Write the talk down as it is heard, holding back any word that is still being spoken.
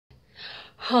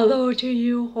Hello to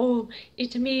you all,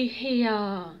 it's me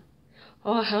here.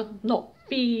 I have not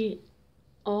been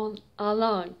on a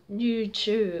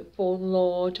YouTube for a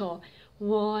long time.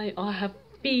 Why I have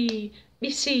been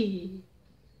busy.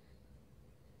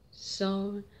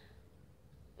 So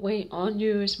when I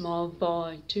use my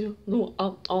phone to look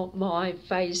up on my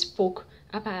Facebook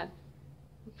about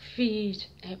feed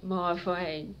and my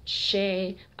friend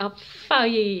share a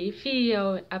funny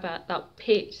video about the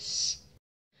pigs.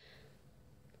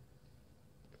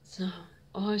 So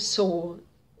I saw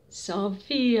some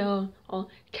video on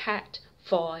cat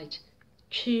fight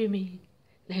Kumi.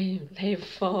 They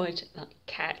fight the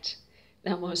cat.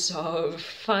 That was so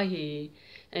funny,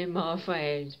 and my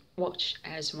friend watched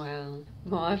as well.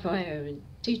 My friend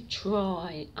did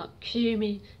try a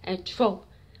Kumi and drop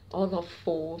all the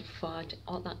food fight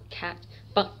on the cat,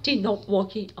 but did not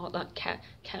walk it on the cat.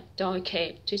 Cat don't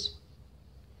care, just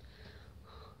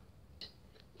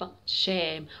but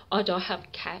shame, I don't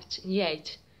have cat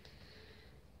yet.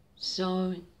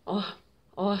 So I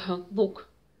have looked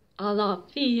at the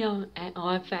video and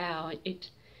I found it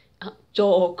a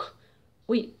dog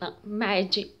with the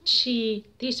magic chi.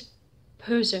 This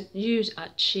person used a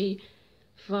chi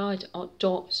find our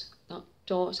dogs. The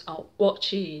dogs are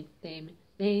watching them.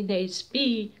 Then they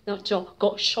speak. The dog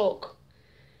got shocked.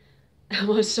 That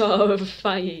was so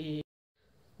funny.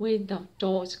 When the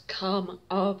dogs come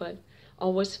over, I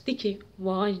was thinking,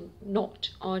 why not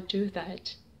I do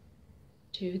that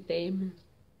to them?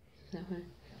 So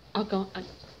I got a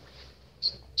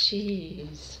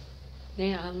cheese.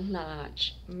 They are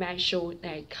large. Make sure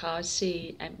they can't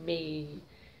see at me.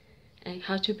 And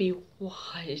have to be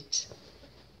white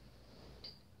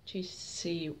to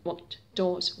see what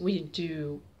dogs will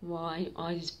do while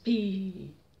I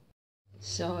speak.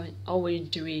 So I will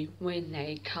do it when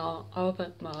they come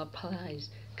over my place.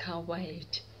 Can't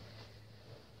wait.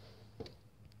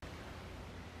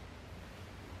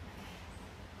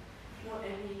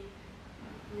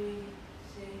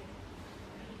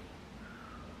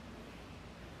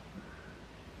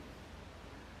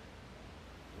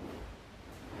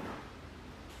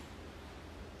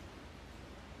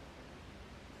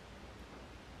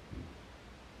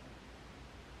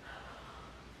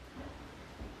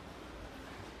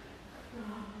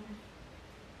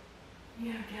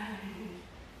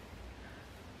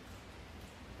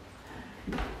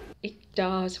 It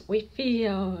does. We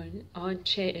feel on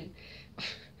chair.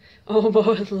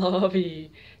 Almost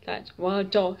lovely that one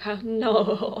dog has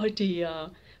no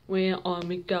idea where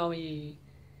I'm going.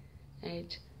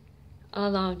 And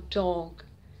other dog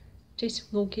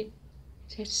just looking,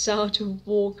 just start to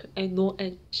walk and look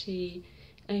at she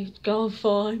and go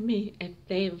find me and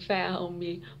then found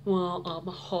me while I'm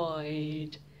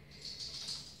hide.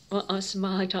 What a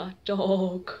smart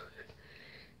dog.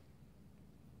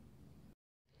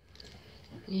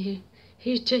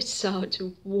 He just started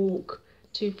to walk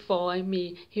to find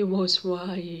me. He was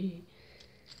right.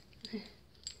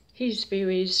 He's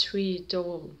very sweet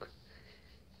dog.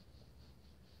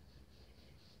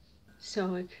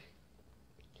 So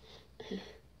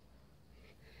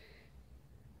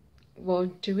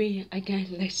what do we again?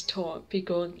 Let's talk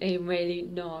because they really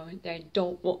know they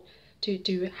don't want to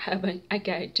do happen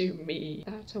again to me.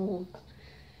 That's all.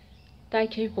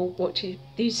 Thank you for watching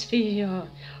this video.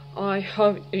 I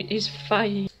hope it is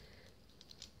funny.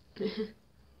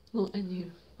 Not a new.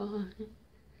 Bye.